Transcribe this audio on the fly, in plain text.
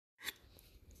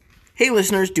Hey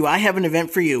listeners, do I have an event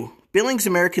for you? Billings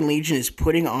American Legion is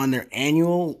putting on their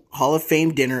annual Hall of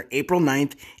Fame dinner April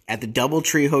 9th at the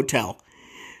Doubletree Hotel.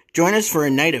 Join us for a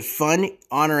night of fun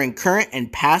honoring current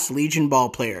and past Legion ball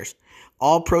players.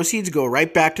 All proceeds go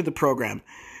right back to the program.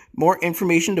 More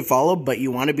information to follow, but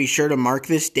you want to be sure to mark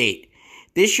this date.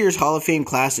 This year's Hall of Fame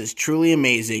class is truly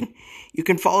amazing. You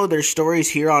can follow their stories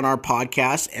here on our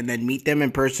podcast and then meet them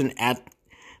in person at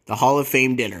the Hall of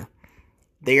Fame dinner.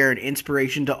 They are an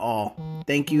inspiration to all.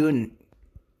 Thank you and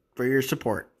for your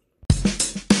support.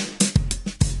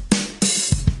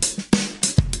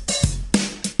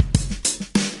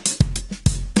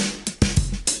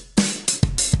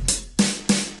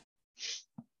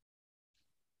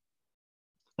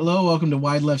 Hello, welcome to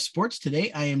Wide Left Sports.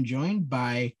 Today I am joined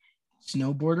by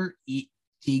Snowboarder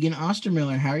Tegan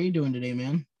Ostermiller. How are you doing today,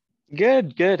 man?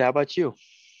 Good. How about you?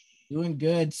 Doing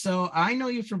good. So I know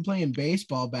you from playing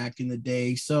baseball back in the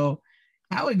day. So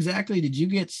how exactly did you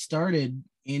get started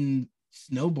in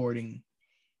snowboarding?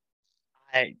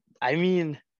 I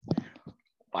mean,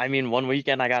 one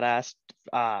weekend I got asked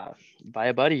by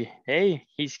a buddy, hey,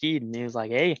 he skied, and he was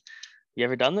like, hey, you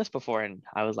ever done this before? And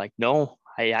I was like, no,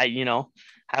 I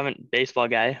haven't. Baseball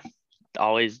guy,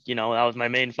 always, that was my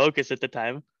main focus at the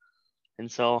time. And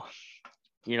so,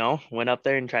 went up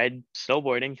there and tried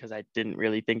snowboarding because I didn't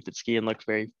really think that skiing looked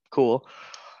very cool,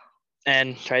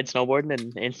 and tried snowboarding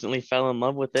and instantly fell in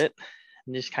love with it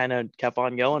and just kind of kept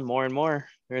on going more and more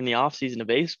during the off season of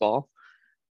baseball.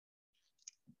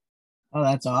 Oh,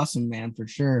 that's awesome, man, for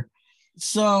sure.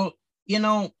 So,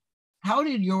 how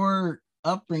did your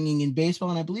upbringing in baseball,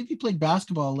 and I believe you played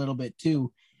basketball a little bit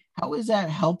too, how has that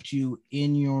helped you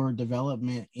in your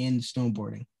development in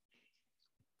snowboarding?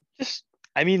 Just,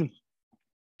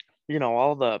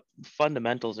 all the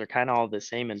fundamentals are kind of all the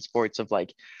same in sports of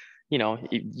like,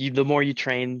 the more you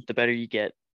train, the better you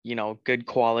get, good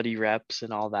quality reps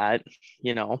and all that,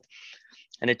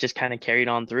 and it just kind of carried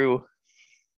on through.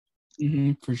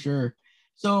 For sure.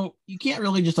 So you can't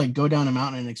really just like go down a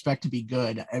mountain and expect to be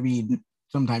good. I mean,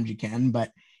 sometimes you can,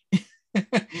 but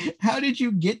how did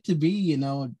you get to be,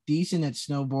 decent at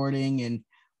snowboarding, and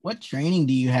what training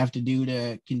do you have to do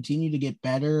to continue to get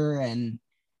better and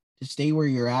to stay where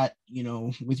you're at,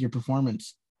 with your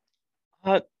performance?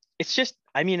 It's just,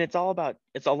 it's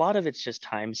a lot of it's just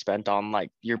time spent on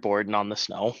like your board and on the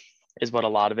snow is what a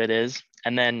lot of it is.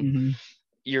 And then Mm-hmm.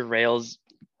 your rails,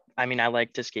 I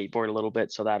like to skateboard a little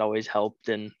bit, so that always helped.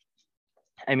 And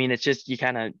it's just,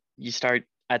 you start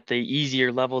at the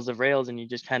easier levels of rails and you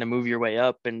just kind of move your way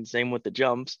up, and same with the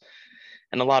jumps.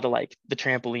 And a lot of like the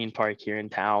trampoline park here in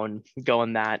town, go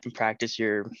in that and practice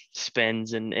your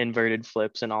spins and inverted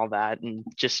flips and all that. And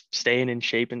just staying in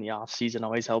shape in the off season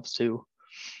always helps too.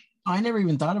 I never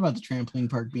even thought about the trampoline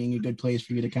park being a good place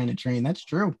for you to kind of train. That's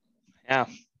true. Yeah.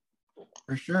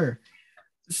 For sure.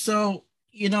 So,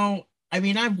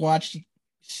 I've watched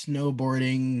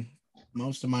snowboarding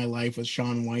most of my life, with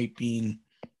Shaun White being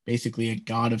basically a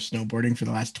god of snowboarding for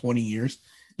the last 20 years.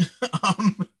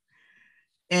 um,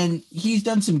 and he's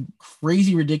done some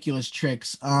crazy, ridiculous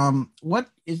tricks. What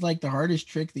is like the hardest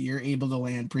trick that you're able to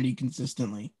land pretty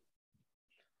consistently?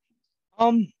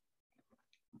 Um,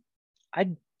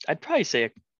 I'd I'd probably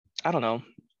say, I don't know.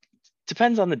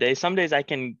 Depends on the day. Some days I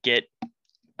can get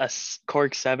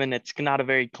cork seven. It's not a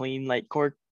very clean like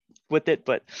cork with it,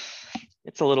 but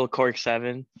it's a little cork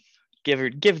seven.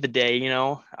 Give the day,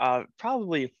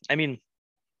 probably.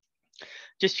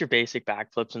 Just your basic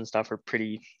backflips and stuff are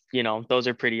pretty. Those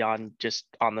are pretty on just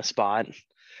on the spot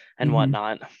and Mm-hmm.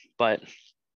 whatnot. But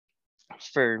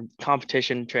for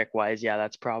competition trick wise, yeah,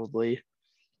 that's probably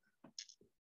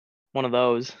one of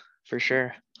those for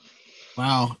sure.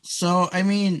 Wow. So,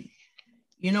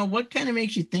 what kind of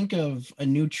makes you think of a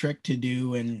new trick to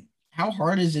do, and how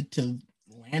hard is it to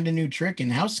land a new trick,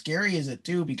 and how scary is it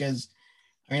too? Because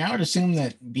I would assume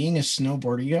that being a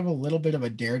snowboarder, you have a little bit of a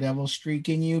daredevil streak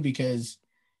in you because,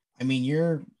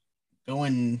 you're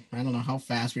going, I don't know how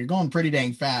fast, but you're going pretty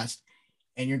dang fast,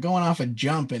 and you're going off a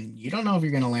jump, and you don't know if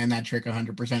you're going to land that trick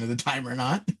 100% of the time or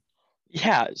not.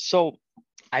 Yeah. So,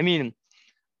 I mean,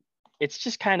 it's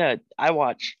just kind of, I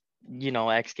watch,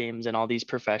 X Games and all these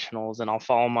professionals, and I'll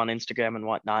follow them on Instagram and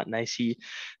whatnot. And I see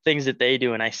things that they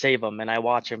do and I save them and I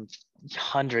watch them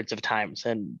hundreds of times.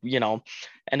 And,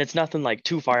 and it's nothing like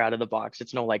too far out of the box.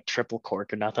 It's no like triple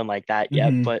cork or nothing like that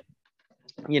yet, Mm-hmm. but,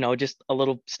 just a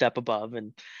little step above.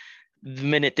 And the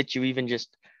minute that you even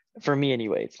just, for me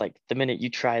anyway, it's like the minute you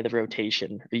try the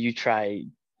rotation or you try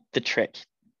the trick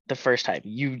the first time,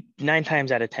 you 9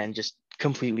 times out of 10 just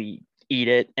completely eat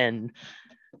it. And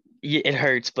it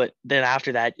hurts, but then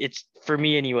after that, it's for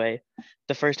me anyway.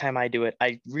 The first time I do it,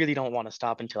 I really don't want to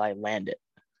stop until I land it.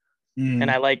 And Mm,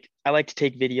 I like to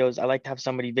take videos. I like to have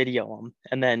somebody video them,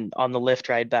 and then on the lift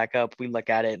ride back up, we look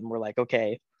at it and we're like,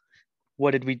 okay,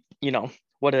 what did we,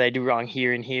 what did I do wrong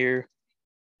here and here?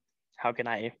 How can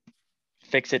I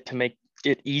fix it to make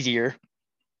it easier?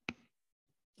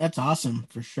 that's awesome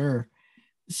for sure.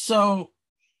 So,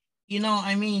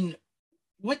 I mean,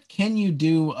 what can you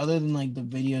do other than like the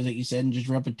videos that you said and just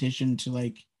repetition to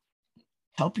like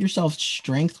help yourself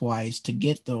strength wise to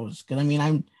get those? Because I mean,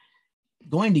 I'm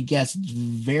going to guess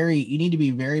you need to be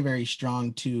very, very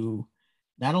strong to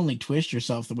not only twist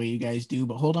yourself the way you guys do,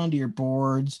 but hold on to your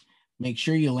boards, make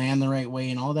sure you land the right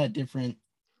way, and all that different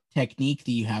technique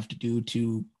that you have to do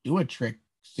to do a trick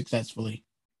successfully.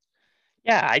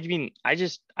 Yeah, I mean, I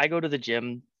go to the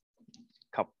gym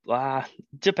couple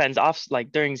depends off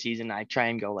like during season I try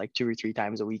and go like 2 or 3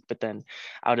 times a week, but then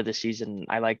out of the season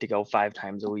I like to go 5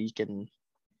 times a week and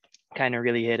kind of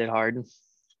really hit it hard.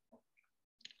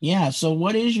 Yeah. So,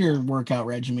 what is your workout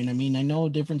regimen? I mean, I know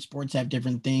different sports have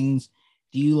different things.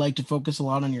 Do you like to focus a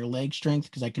lot on your leg strength?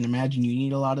 Because I can imagine you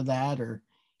need a lot of that, or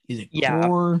is it Yeah,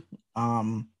 core?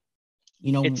 Um,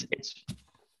 you know, it's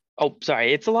oh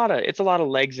sorry, it's a lot of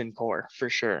legs and core for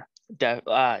sure.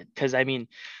 Because I mean,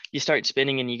 you start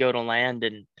spinning and you go to land,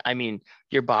 and I mean,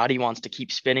 your body wants to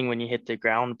keep spinning when you hit the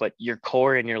ground, but your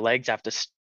core and your legs have to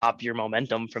stop your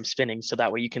momentum from spinning, so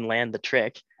that way you can land the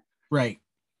trick. right.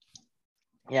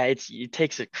 Yeah, it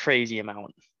takes a crazy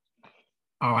amount.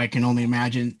 Oh, I can only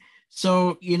imagine.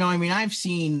 So, I mean, I've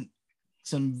seen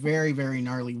some very, very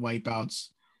gnarly wipeouts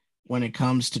when it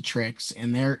comes to tricks,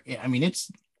 and I mean, it's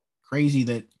crazy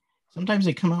that sometimes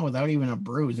they come out without even a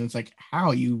bruise, and it's like,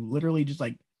 how you literally just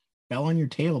like fell on your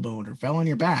tailbone or fell on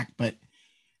your back. But,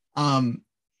 um,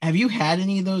 have you had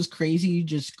any of those crazy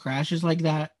just crashes like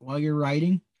that while you're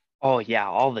riding? Oh yeah,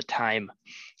 all the time.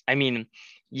 I mean,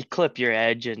 you clip your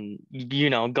edge and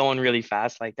going really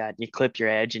fast like that, you clip your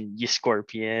edge and you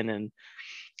scorpion and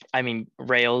I mean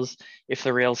rails, if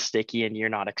the rail's sticky and you're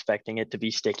not expecting it to be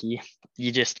sticky,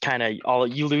 you just kind of all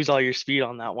you lose all your speed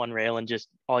on that one rail and just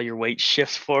all your weight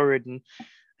shifts forward and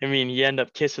I mean you end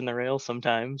up kissing the rail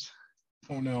sometimes.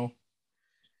 Oh no.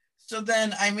 So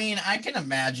then, I mean, I can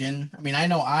imagine. I mean, I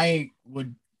know I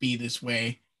would be this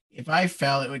way. If I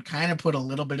fell, it would kind of put a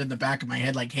little bit in the back of my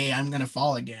head, like, hey, I'm going to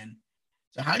fall again.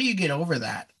 So, how do you get over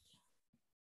that?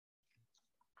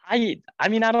 I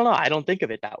mean I don't know. I don't think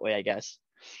of it that way, I guess.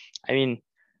 I mean,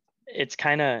 it's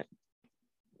kind of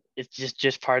it's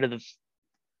just part of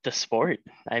the sport.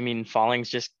 I mean, falling's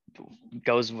just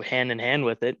goes hand in hand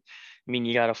with it. I mean,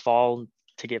 you got to fall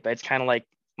to get back. It's kind of like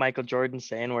Michael Jordan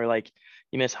saying, where like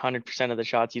you miss 100% of the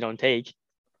shots you don't take.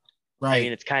 I mean,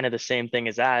 Right, it's kind of the same thing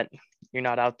as that. You're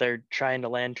not out there trying to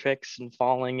land tricks and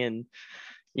falling and,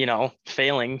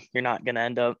 failing. You're not going to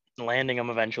end up landing them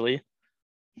eventually.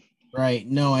 right.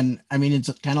 No, and I mean,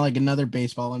 it's kind of like another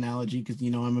baseball analogy because,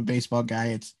 I'm a baseball guy.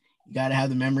 It's you got to have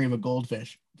the memory of a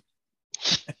goldfish,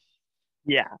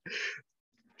 Yeah.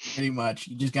 pretty much.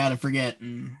 You just got to forget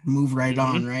and move right Hmm.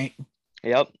 on, right?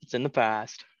 Yep. It's in the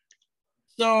past.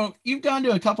 So, you've gone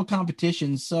to a couple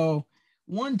competitions. So,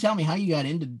 one, tell me how you got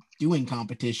into doing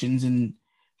competitions, and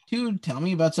two, tell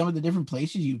me about some of the different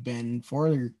places you've been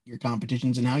for your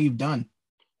competitions and how you've done.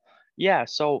 Yeah.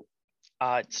 So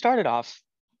it started off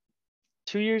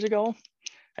 2 years ago.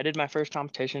 I did my first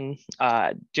competition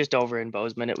just over in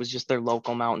Bozeman. It was just their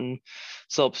local mountain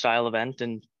slope style event.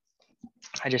 And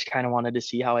I just kind of wanted to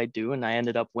see how I do. And I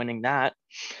ended up winning that.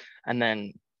 And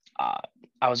then uh,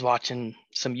 I was watching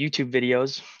some YouTube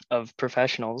videos of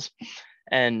professionals.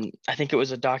 And I think it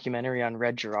was a documentary on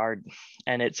Red Gerard.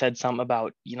 And it said something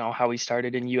about, how he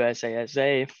started in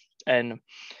USASA. And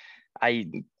I,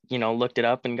 looked it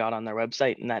up and got on their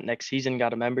website. And that next season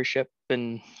got a membership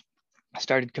and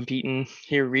started competing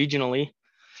here regionally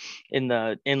in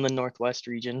the inland northwest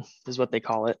region is what they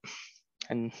call it,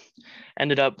 and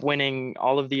ended up winning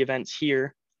all of the events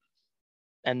here.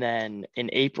 And then in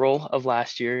April of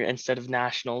last year, instead of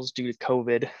nationals due to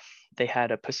COVID, they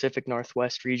had a Pacific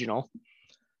Northwest regional,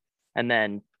 and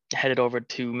then headed over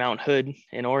to Mount Hood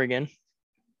in Oregon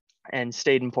and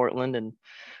stayed in Portland and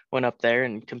went up there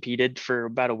and competed for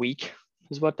about a week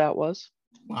is what that was.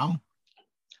 Wow.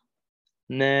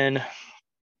 And then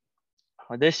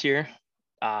this year,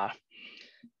 let's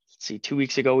see, 2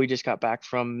 weeks ago, we just got back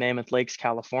from Mammoth Lakes,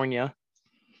 California,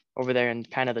 over there in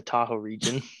kind of the Tahoe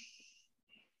region.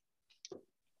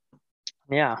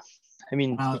 Yeah. I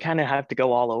mean, you Wow. kind of have to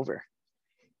go all over.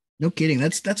 No kidding.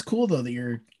 That's cool though that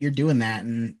you're doing that.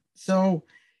 And so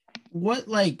what,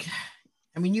 like,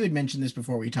 I mean, you had mentioned this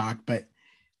before we talked, but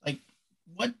like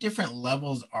what different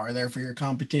levels are there for your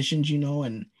competitions,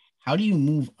 and how do you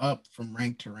move up from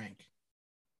rank to rank?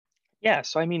 Yeah,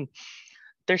 so I mean,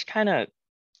 there's kind of,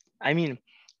 I mean,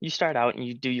 you start out and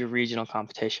you do your regional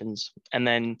competitions, and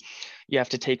then you have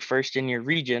to take first in your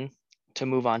region to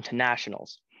move on to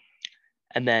nationals.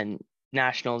 And then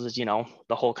nationals is,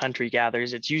 the whole country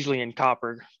gathers. It's usually in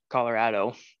Copper,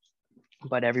 Colorado,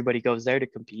 but everybody goes there to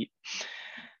compete.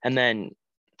 And then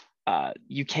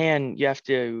you have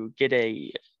to get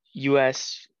a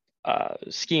US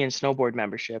ski and snowboard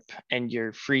membership and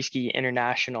your free ski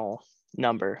international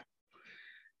number.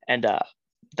 And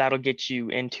that'll get you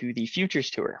into the Futures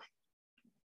Tour.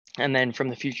 And then from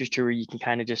the Futures Tour, you can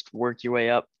kind of just work your way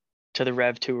up to the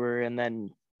Rev Tour. And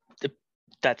then the,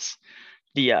 that's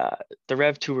the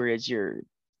Rev Tour is your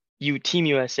Team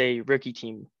USA rookie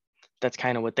team. That's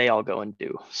kind of what they all go and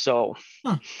do. So,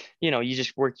 Huh. you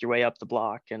just work your way up the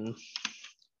block. And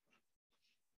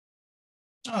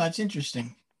Oh, that's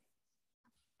interesting.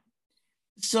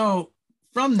 So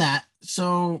from that,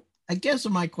 I guess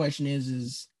what my question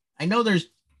is I know there's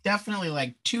definitely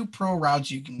like two pro routes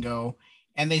you can go,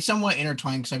 and they somewhat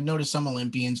intertwine because I've noticed some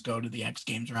Olympians go to the X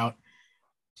Games route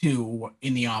too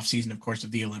in the off season, of course,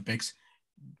 of the Olympics.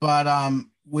 But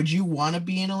would you want to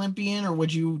be an Olympian, or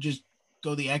would you just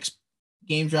go the X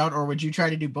Games route, or would you try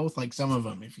to do both like some of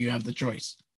them if you have the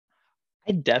choice?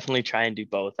 I definitely try and do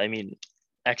both. I mean,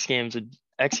 X Games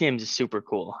is super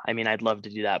cool. I mean, I'd love to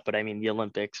do that, but I mean, the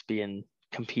Olympics being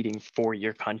competing for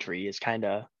your country is kind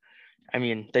of, I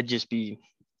mean, that'd just be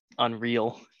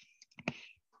unreal.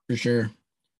 For sure.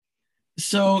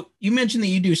 So you mentioned that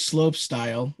you do slope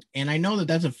style, and I know that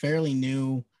that's a fairly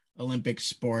new Olympic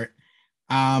sport.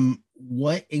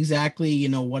 What exactly,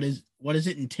 what does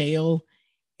it entail?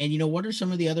 And what are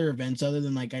some of the other events other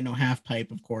than like I know half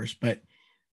pipe, of course, but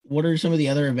what are some of the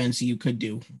other events that you could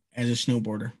do as a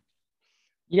snowboarder?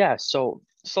 Yeah, so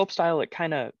slope style,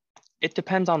 it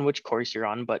depends on which course you're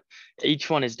on, but each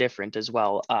one is different as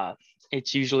well.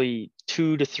 It's usually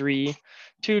two to three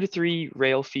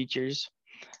rail features,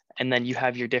 and then you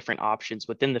have your different options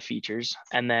within the features,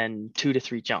 and then two to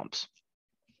three jumps.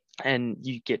 And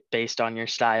you get based on your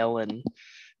style and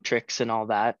tricks and all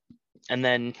that. And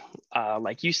then,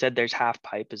 like you said, there's half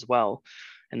pipe as well,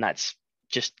 and that's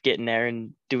just getting there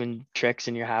and doing tricks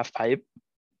in your half pipe,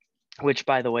 which,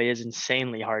 by the way, is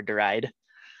insanely hard to ride.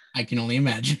 I can only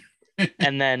imagine.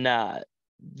 And then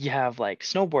you have like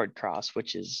snowboard cross,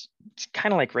 which is it's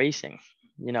kind of like racing.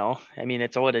 I mean,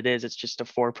 it's what it is. It's just a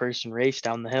four-person race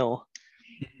down the hill.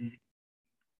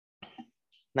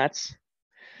 That's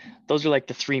those are like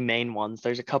the three main ones.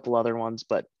 There's a couple other ones,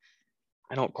 but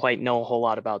I don't quite know a whole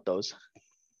lot about those.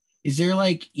 Is there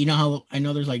like, how I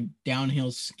know there's like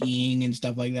downhill skiing and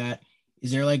stuff like that.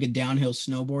 Is there like a downhill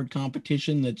snowboard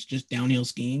competition that's just downhill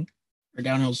skiing or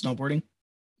downhill snowboarding?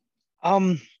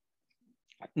 Um,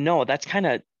 no, that's kind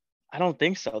of I don't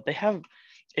think so.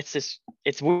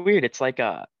 It's weird. It's like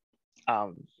I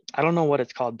don't know what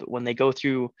it's called, but when they go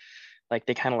through like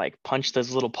they kind of like punch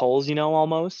those little poles,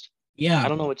 almost. I Yeah,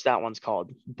 don't know which that one's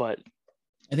called, but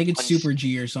I think it's when you, Super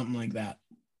G or something like that.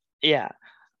 yeah,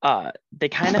 they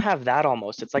kind of have that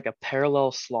almost. It's like a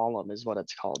parallel slalom is what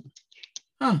it's called.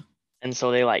 Huh. And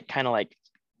so they like kind of like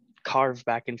carve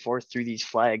back and forth through these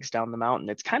flags down the mountain.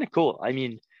 It's kind of cool. I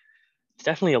mean, it's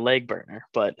definitely a leg burner,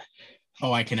 but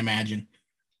Oh, I can imagine.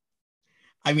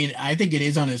 I mean, I think it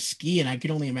is on a ski, and I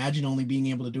can only imagine only being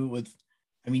able to do it with.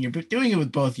 I mean, you're doing it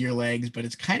with both your legs, but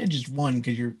it's kind of just one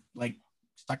because you're like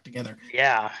stuck together.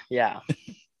 yeah, yeah.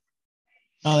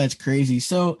 Oh, that's crazy.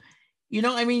 So,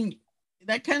 I mean,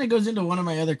 that kind of goes into one of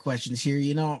my other questions here.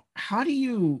 How do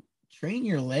you train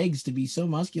your legs to be so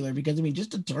muscular? Because, I mean,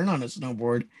 just to turn on a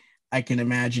snowboard, I can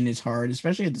imagine is hard,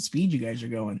 especially at the speed you guys are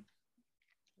going.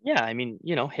 Yeah, I mean,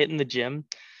 hitting the gym,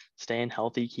 staying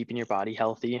healthy, keeping your body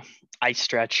healthy. I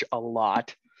stretch a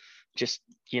lot. Just,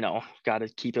 got to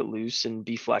keep it loose and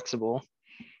be flexible.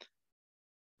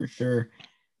 For sure.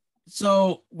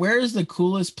 So, where is the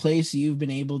coolest place you've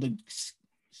been able to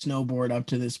snowboard up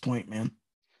to this point, man?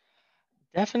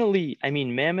 Definitely, I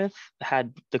mean, Mammoth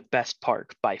had the best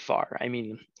park by far. I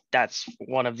mean, that's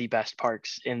one of the best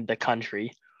parks in the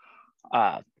country.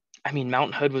 Uh, I mean,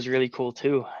 Mount Hood was really cool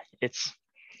too. It's,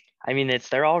 I mean,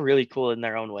 they're all really cool in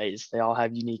their own ways. They all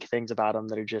have unique things about them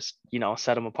that are just,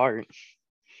 set them apart.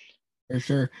 For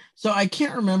sure. So I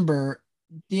can't remember.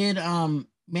 Did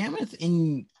Mammoth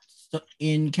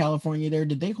in California there?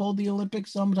 Did they hold the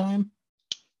Olympics sometime?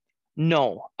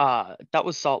 No, that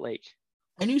was Salt Lake.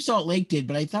 I knew Salt Lake did,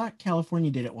 but I thought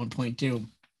California did at one point too.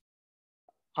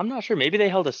 I'm not sure. Maybe they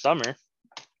held a summer.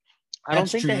 I don't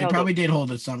That's think true. they They held a. probably did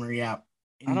hold a summer, yeah,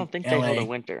 I in don't think they held a LA.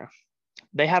 winter.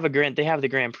 they have the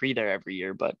Grand Prix there every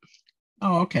year, but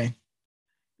Oh, okay.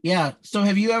 Yeah. So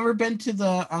have you ever been to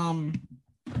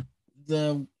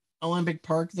the Olympic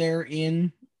Park there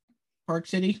in Park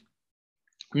City?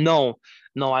 no,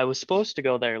 no, I was supposed to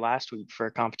go there last week for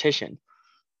a competition,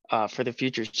 for the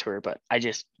Futures Tour, but I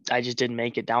just didn't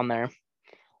make it down there.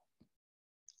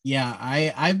 Yeah,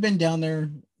 I've been down there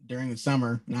during the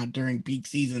summer, not during peak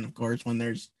season, of course, when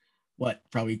there's what,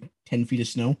 probably 10 feet of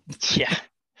snow. Yeah,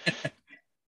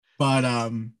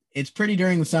 But it's pretty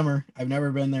during the summer. I've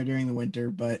never been there during the winter,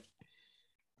 but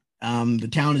the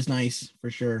town is nice for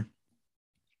sure.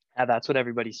 yeah, that's what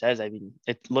everybody says. I mean,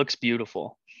 it looks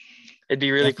beautiful. It'd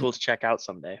be really cool Definitely, to check out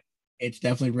someday. it's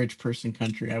definitely rich person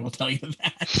country, I will tell you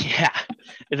that. Yeah,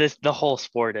 this the whole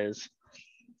sport is.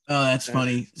 Oh, that's Uh,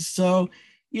 funny. So,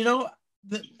 you know,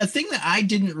 a thing that I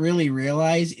didn't really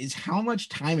realize is how much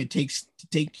time it takes to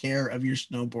take care of your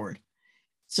snowboard.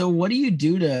 So, what do you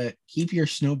do to keep your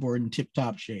snowboard in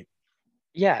tip-top shape?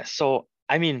 Yeah, so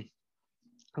I mean,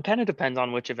 it kind of depends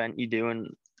on which event you do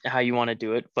and how you want to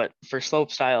do it. But for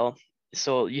slope style,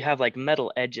 so you have like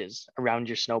metal edges around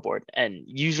your snowboard, and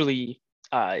usually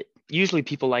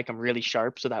people like them really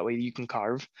sharp, so that way you can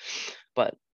carve.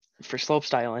 But for slope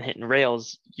style and hitting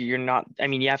rails, you're not. I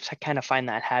mean, you have to kind of find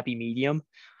that happy medium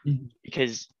Mhm.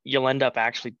 because you'll end up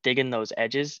actually digging those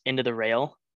edges into the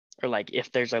rail. Or like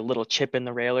if there's a little chip in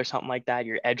the rail or something like that,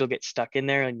 your edge will get stuck in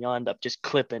there and you'll end up just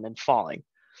clipping and falling.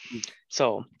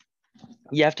 So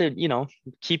you have to,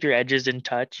 keep your edges in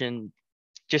touch and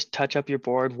just touch up your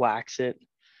board, wax it,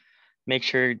 make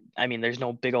sure, I mean, there's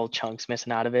no big old chunks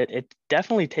missing out of it. It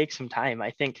definitely takes some time.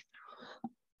 I think,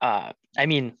 I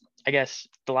mean, I guess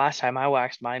the last time I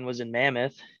waxed mine was in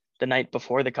Mammoth the night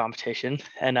before the competition.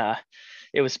 And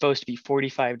it was supposed to be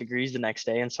 45 degrees the next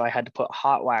day. And so I had to put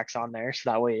hot wax on there. So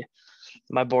that way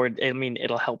my board, I mean,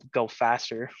 it'll help go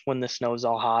faster when the snow's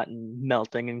all hot and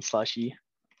melting and slushy.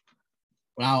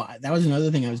 Wow, that was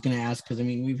another thing I was going to ask because I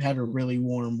mean, we've had a really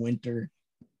warm winter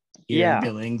here in Yeah.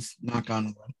 Billings, knock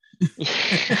on wood.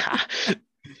 Yeah.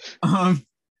 um,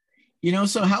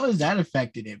 so how has that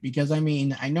affected it? Because I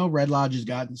mean, I know Red Lodge has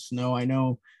gotten snow. I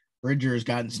know Bridger has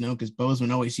gotten snow because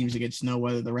Bozeman always seems to get snow,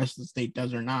 whether the rest of the state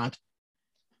does or not.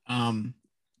 Um,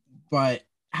 but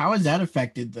how has that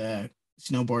affected the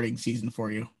snowboarding season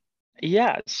for you?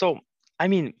 Yeah. So, I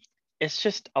mean, it's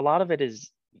just a lot of it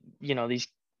is, these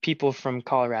people from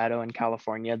Colorado and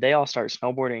California, they all start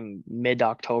snowboarding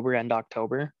mid-October and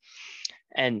October,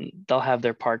 and they'll have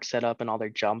their park set up and all their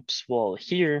jumps. Well,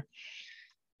 here,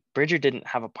 Bridger didn't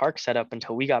have a park set up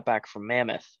until we got back from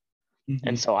Mammoth.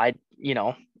 And Mhm. so I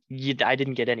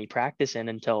didn't get any practice in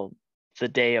until the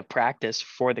day of practice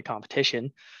for the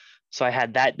competition. So I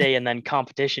had that day and then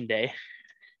competition day.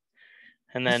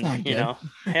 And That's then, not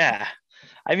good. yeah.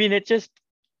 I mean,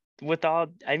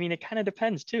 I mean, it kind of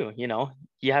depends too,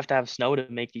 you have to have snow to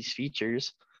make these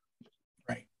features.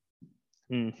 Right.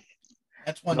 And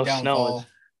That's one no snow is, downfall.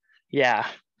 yeah,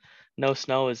 no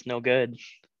snow is no good.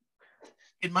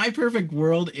 In my perfect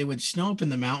world, it would snow up in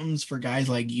the mountains for guys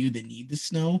like you that need the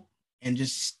snow and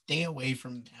just stay away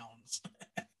from towns.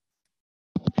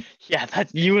 Yeah,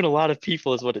 that's you and a lot of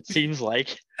people is what it seems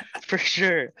like, for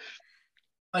sure.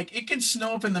 Like it can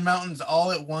snow up in the mountains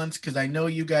all at once because I know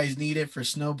you guys need it for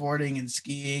snowboarding and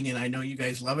skiing, and I know you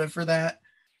guys love it for that.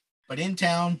 But in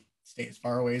town, stay as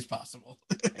far away as possible.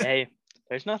 Hey,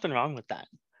 there's nothing wrong with that.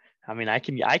 I mean, I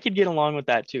could get along with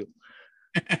that too.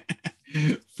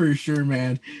 For sure,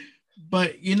 man.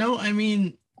 But I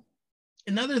mean,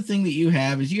 another thing that you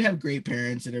have is you have great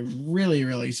parents that have really,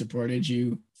 really supported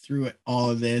you through all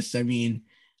of this. I mean,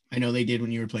 I know they did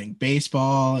when you were playing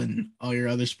baseball and all your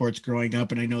other sports growing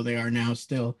up, and I know they are now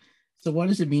still. So, what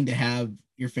does it mean to have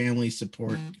your family's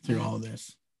support through all of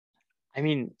this? I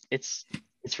mean, it's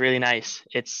really nice.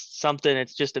 It's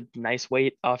just a nice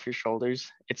weight off your shoulders.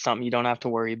 It's something you don't have to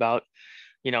worry about.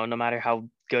 No matter how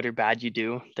good or bad you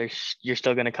do, you're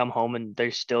still gonna come home and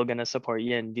they're still gonna support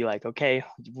you and be like, okay,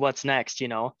 what's next?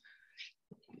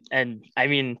 And I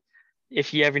mean,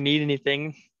 if you ever need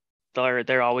anything,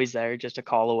 they're always there, just a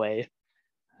call away.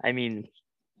 I mean,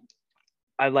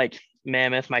 I like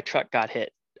Mammoth, my truck got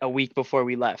hit a week before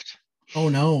we left. Oh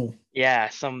no. Yeah,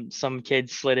 some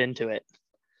kid slid into it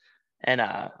and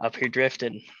up here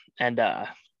drifting. And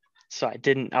so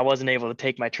I wasn't able to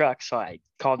take my truck. So I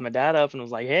called my dad up and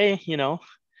was like, hey, can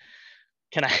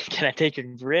I can I take your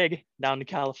rig down to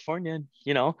California?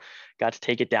 Got to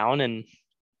take it down. And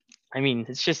I mean,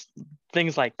 it's just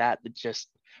things like that just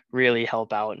really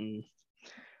help out and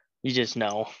you just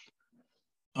know.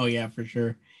 Oh yeah, for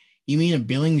sure. You mean a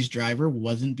Billings driver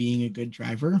wasn't being a good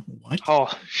driver? What? Oh,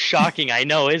 shocking. I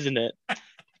know, isn't it?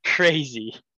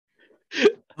 crazy.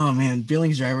 Oh man,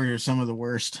 Billings drivers are some of the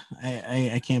worst.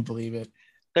 I can't believe it.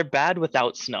 They're bad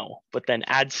without snow, but then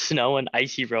add snow and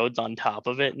icy roads on top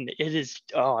of it, and it is,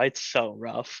 oh, it's so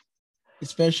rough.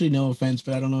 Especially, no offense,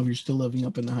 but I don't know if you're still living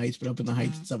up in the heights, but up in the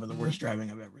heights, it's some of the worst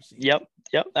driving I've ever seen. Yep,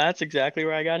 yep, that's exactly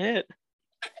where I got hit.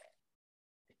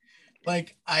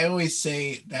 Like I always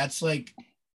say, that's like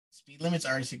speed limits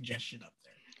are a suggestion up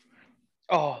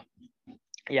there. Oh,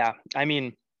 yeah. I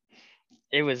mean,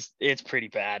 it's pretty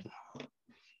bad.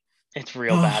 It's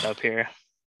real bad up here.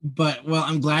 But well,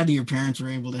 I'm glad that your parents were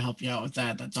able to help you out with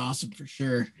that. That's awesome for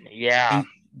sure. Yeah. And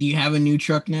do you have a new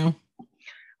truck now?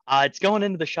 It's going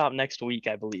into the shop next week,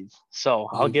 I believe. So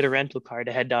I'll Ooh. get a rental car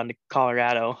to head down to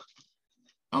Colorado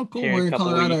Oh, cool. here in Where a in couple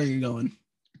Colorado are weeks. you going?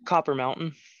 Copper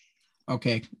Mountain.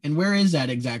 Okay. And where is that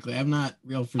exactly? I'm not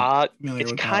real familiar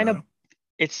It's with kind of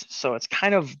Colorado. it's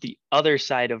kind of the other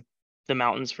side of the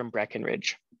mountains from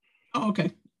Breckenridge. Oh, okay.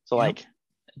 So Yep. like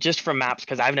just from maps,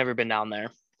 because I've never been down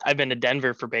there. I've been to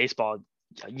Denver for baseball,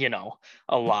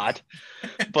 a lot.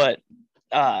 But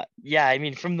yeah, I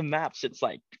mean from the maps it's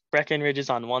like Breckenridge is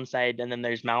on one side and then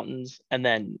there's mountains and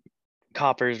then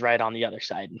Copper's right on the other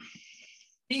side.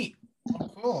 Neat. Oh,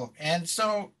 cool. And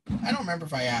so I don't remember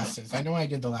if I asked this. I know I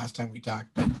did the last time we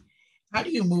talked, but how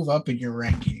do you move up in your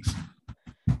rankings?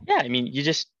 Yeah, I mean you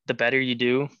just the better you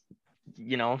do,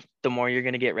 the more you're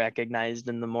going to get recognized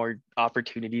and the more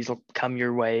opportunities will come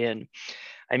your way. And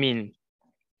I mean,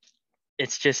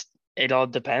 it all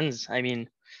depends. I mean,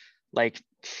 like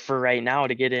for right now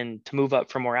to move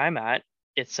up from where I'm at,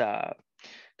 it's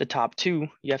the top two,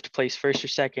 you have to place first or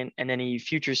second, and any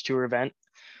futures tour event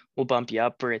will bump you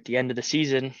up, or at the end of the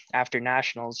season after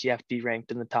nationals, you have to be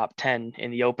ranked in the top 10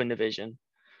 in the open division.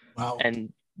 Wow.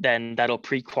 And then that'll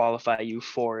pre-qualify you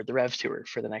for the Rev Tour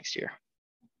for the next year.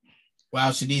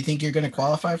 Wow. So do you think you're going to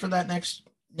qualify for that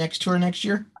next tour next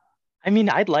year? I mean,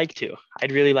 I'd like to.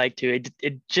 I'd really like to.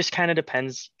 It just kind of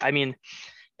depends. I mean,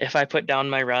 if I put down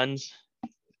my runs,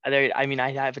 I mean,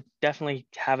 definitely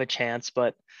have a chance,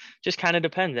 but just kind of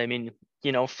depends. I mean,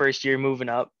 first year moving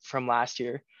up from last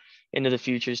year into the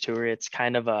Futures Tour, it's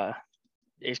kind of a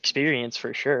experience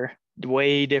for sure.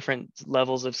 Way different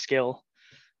levels of skill.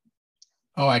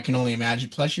 Oh, I can only imagine.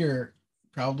 Plus, you're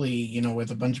probably,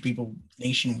 with a bunch of people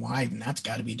nationwide, and that's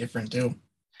got to be different too.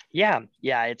 Yeah,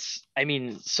 yeah. I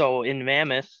mean, so in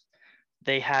Mammoth,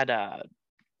 they had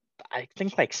I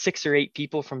think like 6 or 8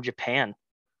 people from Japan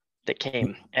that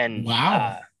came, and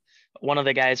Wow. one of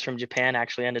the guys from Japan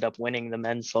actually ended up winning the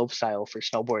men's slopestyle for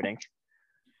snowboarding.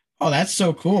 Oh, that's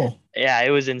so cool. Yeah,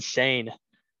 it was insane.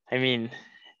 I mean,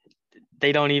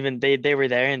 they were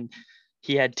there and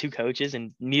he had 2 coaches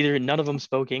and none of them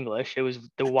spoke English. It was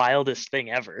the wildest thing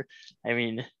ever. I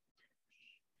mean,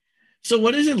 So,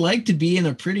 what is it like to be in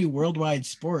a pretty worldwide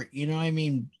sport? I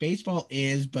mean, baseball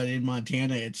is, but in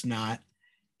Montana, it's not.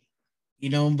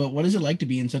 But what is it like to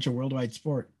be in such a worldwide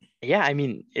sport? yeah, I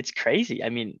mean, it's crazy. I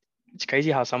mean, it's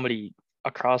crazy how somebody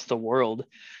across the world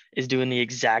is doing the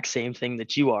exact same thing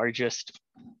that you are, just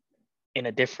in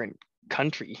a different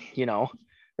country,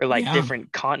 or like Yeah,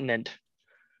 different continent.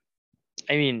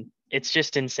 I mean, it's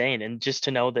just insane. And just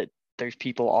to know that there's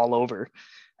people all over.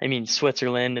 I mean,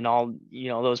 Switzerland and all,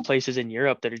 those places in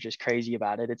Europe that are just crazy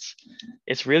about it.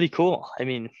 It's really cool. I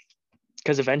mean,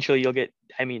 because eventually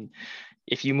I mean,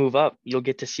 if you move up, you'll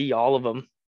get to see all of them.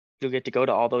 You'll get to go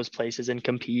to all those places and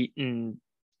compete and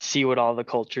see what all the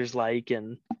culture's like.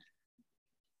 And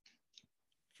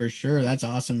for sure. That's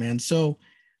awesome, man. So,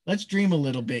 let's dream a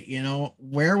little bit.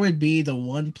 Where would be the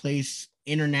one place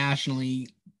internationally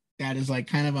that is like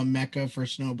kind of a mecca for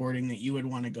snowboarding that you would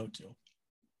want to go to?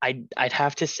 I'd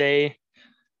have to say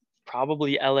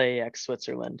probably LAX,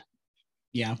 Switzerland.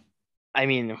 Yeah. I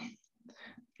mean,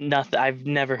 nothing. I've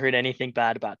never heard anything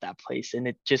bad about that place, and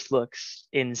it just looks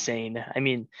insane. I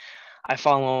mean, I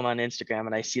follow them on Instagram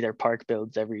and I see their park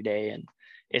builds every day, and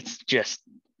it's just,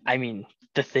 I mean,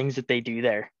 the things that they do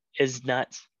there is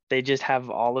nuts. They just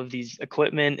have all of these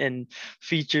equipment and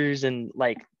features, and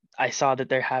like I saw that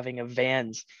they're having a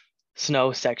Vans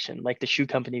snow section, like the shoe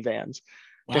company Vans.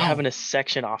 They're Wow. having a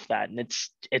section off that, and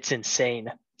it's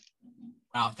insane.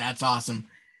 Wow, that's awesome.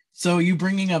 So you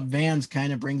bringing up Vans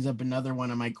kind of brings up another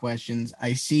one of my questions.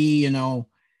 I see,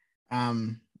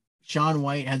 um, Sean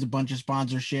White has a bunch of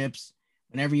sponsorships.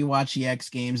 Whenever you watch the X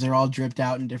Games, they're all dripped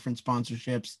out in different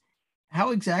sponsorships.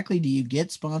 How exactly do you get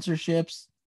sponsorships?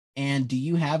 And do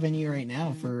you have any right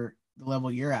now for the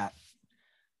level you're at?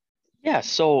 Yeah,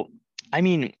 so I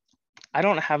mean, I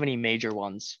don't have any major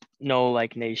ones, no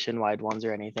like nationwide ones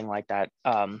or anything like that.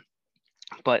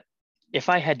 But if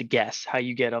I had to guess how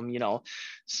you get them,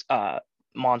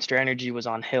 Monster Energy was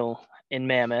on Hill in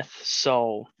Mammoth.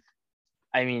 So,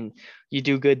 I mean, you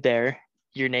do good there,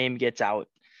 your name gets out,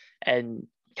 and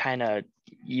kind of,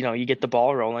 you get the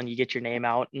ball rolling, you get your name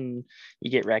out, and you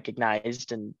get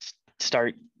recognized and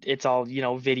start. It's all,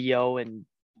 video and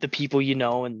the people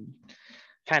and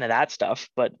kind of that stuff.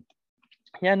 But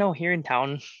yeah, no, here in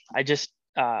town, I just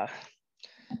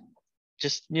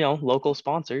local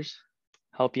sponsors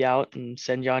help you out and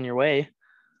send you on your way.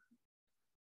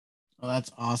 Well,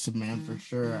 that's awesome, man, for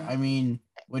sure. I mean,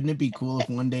 wouldn't it be cool if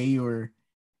one day you were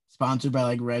sponsored by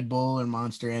like Red Bull or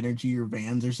Monster Energy or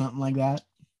Vans or something like that?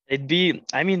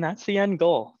 That's the end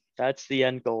goal. That's the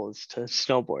end goal, is to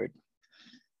snowboard.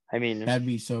 I mean, That'd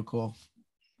be so cool.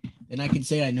 Then I could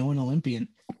say I know an Olympian.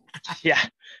 yeah,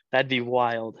 that'd be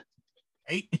wild.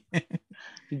 Right?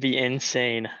 It'd be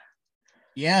insane.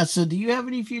 Yeah. So do you have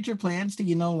any future plans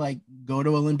to, like go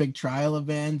to Olympic trial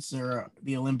events or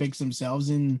the Olympics themselves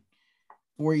in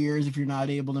 4 years if you're not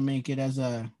able to make it as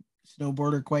a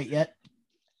snowboarder quite yet?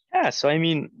 Yeah, so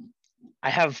I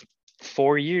have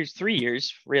 4 years, 3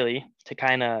 years really, to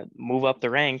kind of move up the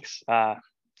ranks.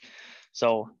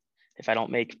 So if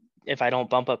I don't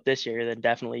bump up this year, then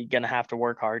definitely gonna have to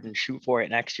work hard and shoot for it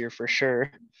next year for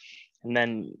sure. And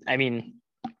then,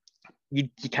 you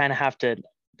kind of have to,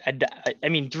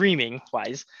 dreaming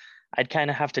wise, I'd kind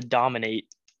of have to dominate,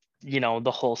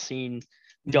 the whole scene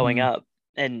going Mhm. up,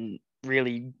 and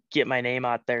really get my name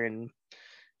out there and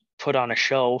put on a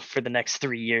show for the next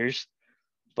 3 years.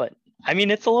 But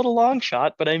it's a little long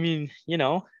shot, but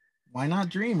Why not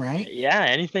dream, right? yeah,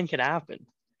 anything can happen.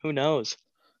 Who knows?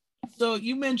 So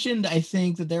you mentioned, I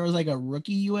think, that there was like a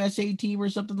rookie USA team or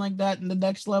something like that in the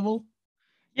next level.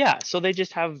 Yeah, so they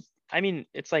just have,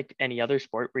 it's like any other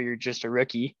sport where you're just a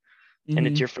rookie and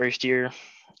it's Mm-hmm. your first year.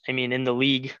 In the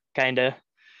league, kind of.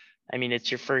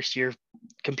 It's your first year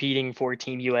competing for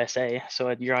Team USA,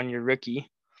 so you're on your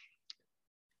rookie.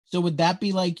 So would that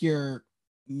be like you're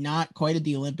not quite at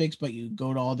the Olympics, but you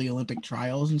go to all the Olympic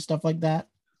trials and stuff like that?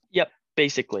 Yep,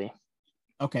 basically.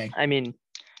 Okay. I mean,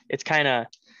 it's kind of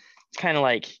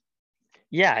like,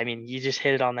 yeah, you just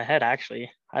hit it on the head,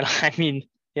 actually.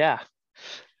 Yeah.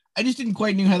 I just didn't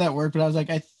quite knew how that worked, but I was like,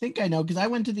 I think I know because I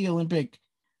went to the Olympic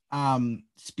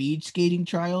speed skating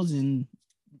trials in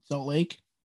Salt Lake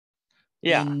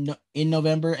Yeah. in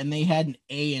November, and they had an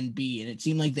A and B, and it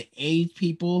seemed like the A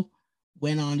people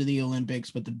went on to the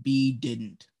Olympics, but the B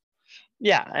didn't.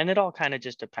 Yeah, and it all kind of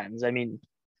just depends.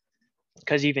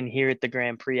 Because even here at the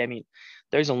Grand Prix,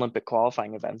 there's Olympic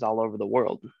qualifying events all over the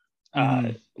world.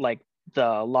 Mm-hmm. Like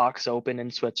the Locks Open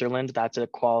in Switzerland, that's a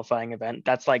qualifying event.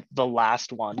 That's like the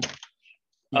last one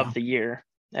Yeah. of the year.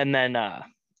 And then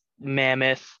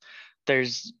Mammoth,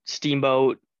 there's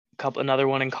Steamboat, another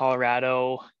one in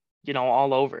Colorado,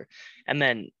 all over. And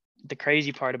then the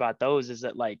crazy part about those is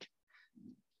that, like,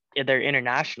 they're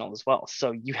international as well.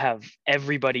 So you have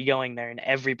everybody going there and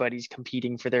everybody's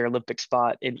competing for their Olympic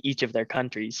spot in each of their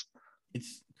countries.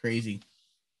 It's crazy.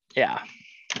 Yeah.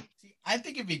 See, I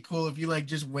think it'd be cool if you like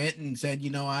just went and said,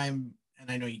 and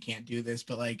I know you can't do this,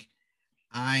 but like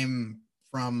I'm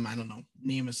from, I don't know,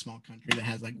 name a small country that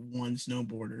has like one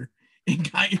snowboarder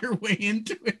and got your way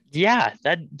into it. Yeah,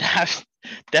 that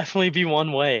definitely be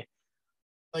one way.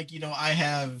 Like, I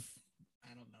have,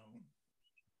 I don't know,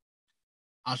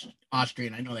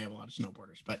 Austrian. I know they have a lot of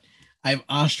snowboarders, but I have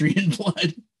Austrian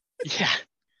blood. Yeah.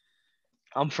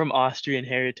 I'm from Austrian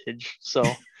heritage, so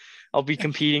I'll be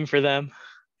competing for them.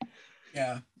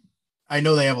 Yeah. I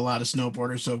know they have a lot of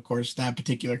snowboarders, so of course that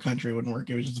particular country wouldn't work.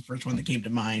 It was just the first one that came to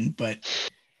mind. But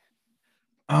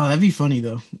oh, that'd be funny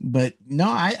though. But no,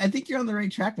 I think you're on the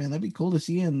right track, man. That'd be cool to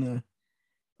see you in the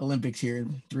Olympics here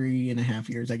in 3.5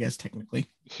 years, I guess, technically.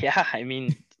 Yeah,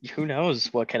 who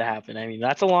knows what could happen?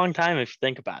 That's a long time if you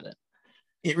think about it.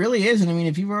 It really is. And I mean,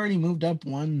 if you've already moved up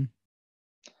one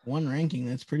ranking,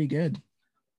 that's pretty good.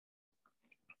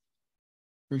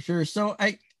 For sure. So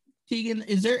Tegan,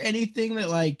 is there anything that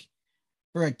like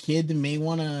for a kid that may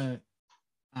want to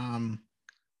um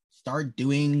start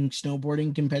doing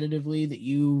snowboarding competitively that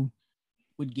you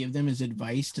would give them as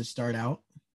advice to start out?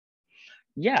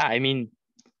 Yeah,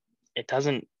 it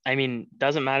doesn't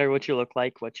matter what you look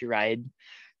like, what you ride.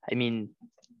 I mean,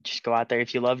 just go out there.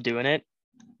 If you love doing it,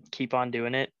 keep on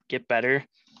doing it, get better.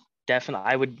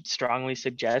 Definitely, I would strongly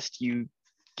suggest you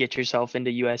get yourself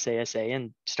into USASA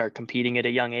and start competing at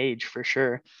a young age for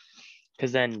sure.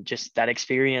 Because then just that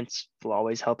experience will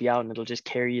always help you out and it'll just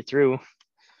carry you through.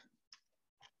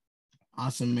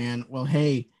 Awesome, man. Well,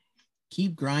 hey,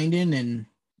 keep grinding and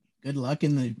good luck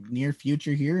in the near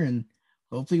future here. And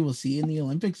hopefully we'll see you in the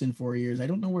Olympics in 4 years. I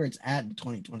don't know where it's at in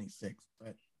 2026,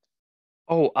 but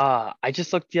Oh, I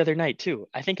just looked the other night too.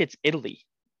 I think it's Italy.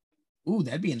 Ooh,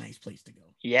 that'd be a nice place to go.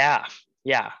 Yeah.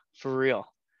 Yeah. For real.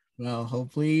 Well,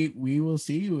 hopefully we will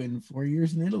see you in 4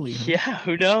 years in Italy, huh? Yeah.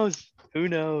 Who knows? Who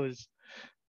knows?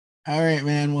 All right,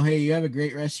 man. Well, hey, you have a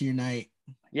great rest of your night.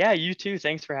 Yeah. You too.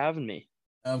 Thanks for having me.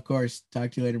 Of course.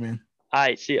 Talk to you later, man. All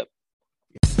right. See ya.